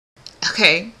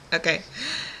Okay.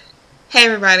 Hey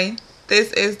everybody,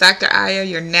 this is Dr. Aya,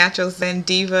 your natural Zen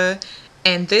diva,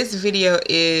 and this video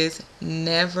is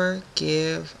never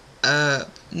give up.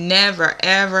 Never,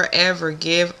 ever, ever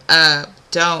give up.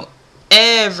 Don't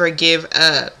ever give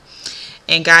up.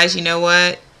 And guys, you know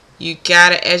what? You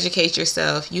gotta educate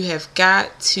yourself. You have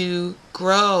got to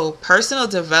grow. Personal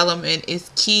development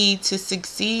is key to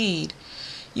succeed.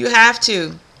 You have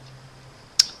to.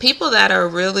 People that are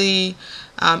really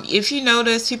if you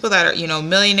notice people that are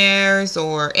millionaires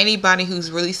or anybody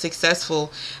who's really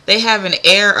successful, they have an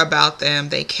air about them.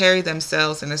 They carry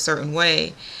themselves in a certain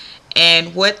way,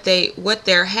 and what they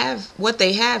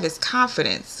have is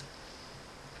confidence.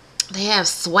 They have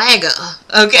swagger,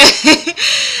 okay?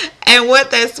 And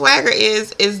what that swagger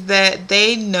is that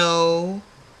they know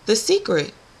the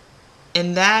secret,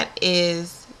 and that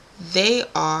is they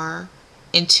are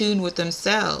in tune with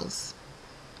themselves,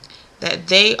 that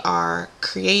they are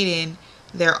creating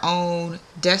their own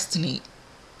destiny.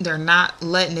 They're not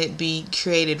letting it be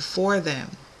created for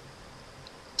them.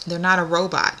 They're not a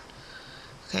robot.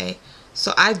 Okay?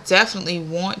 So I definitely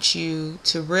want you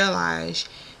to realize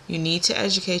you need to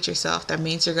educate yourself. That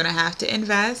means you're going to have to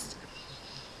invest.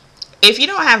 If you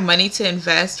don't have money to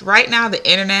invest, right now the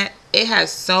internet, it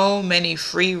has so many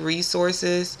free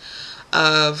resources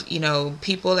of,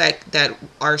 people that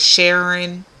are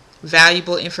sharing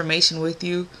valuable information with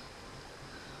you.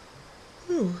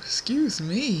 Oh, excuse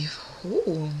me.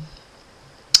 Ooh.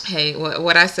 Hey,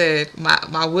 what I said,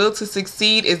 my will to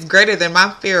succeed is greater than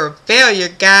my fear of failure,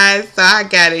 guys. So I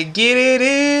gotta get it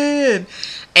in.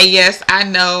 And yes, I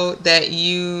know that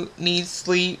you need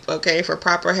sleep, okay, for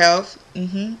proper health.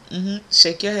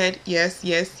 Shake your head. Yes,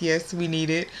 we need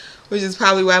it. Which is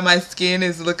probably why my skin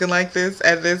is looking like this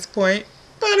at this point.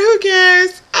 But who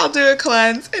cares? I'll do a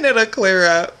cleanse and it'll clear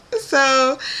up.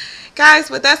 So, guys,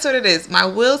 but that's what it is. My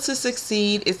will to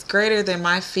succeed is greater than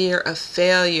my fear of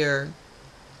failure.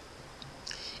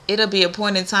 It'll be a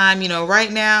point in time,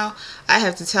 right now, I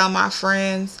have to tell my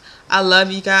friends, I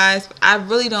love you guys, but I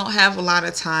really don't have a lot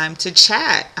of time to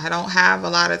chat. I don't have a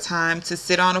lot of time to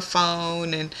sit on a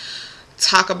phone and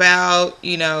talk about,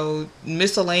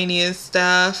 miscellaneous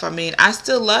stuff. I mean, I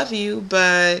still love you,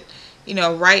 but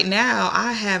right now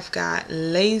I have got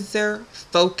laser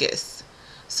focus.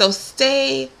 So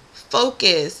stay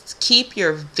focused. Keep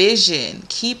your vision.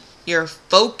 Keep your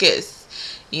focus.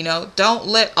 Don't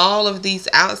let all of these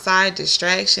outside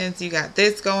distractions. You got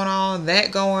this going on,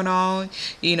 that going on.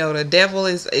 The devil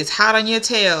is hot on your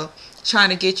tail trying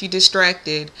to get you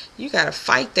distracted. You got to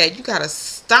fight that. You got to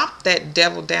stomp that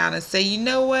devil down and say, you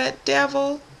know what,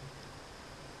 devil?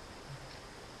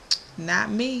 Not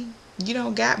me. You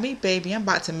don't got me, baby. I'm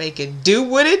about to make it do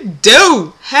what it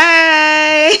do.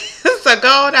 Hey! So go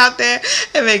on out there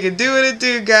and make it do what it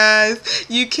do, guys.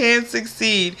 You can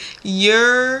succeed.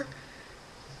 Your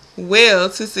will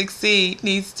to succeed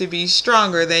needs to be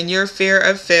stronger than your fear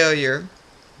of failure.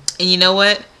 And you know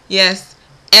what? Yes,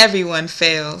 everyone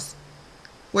fails.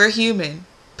 We're human.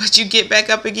 But you get back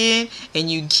up again and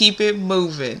you keep it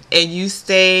moving and you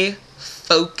stay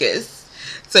focused.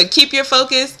 So keep your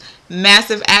focus.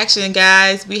 Massive action,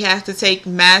 guys. We have to take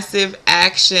massive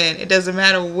action. It doesn't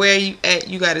matter where you at.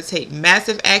 You got to take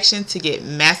massive action to get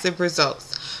massive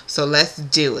results. So let's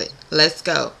do it. Let's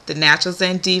go. The Natural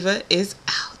Zen Diva is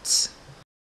out.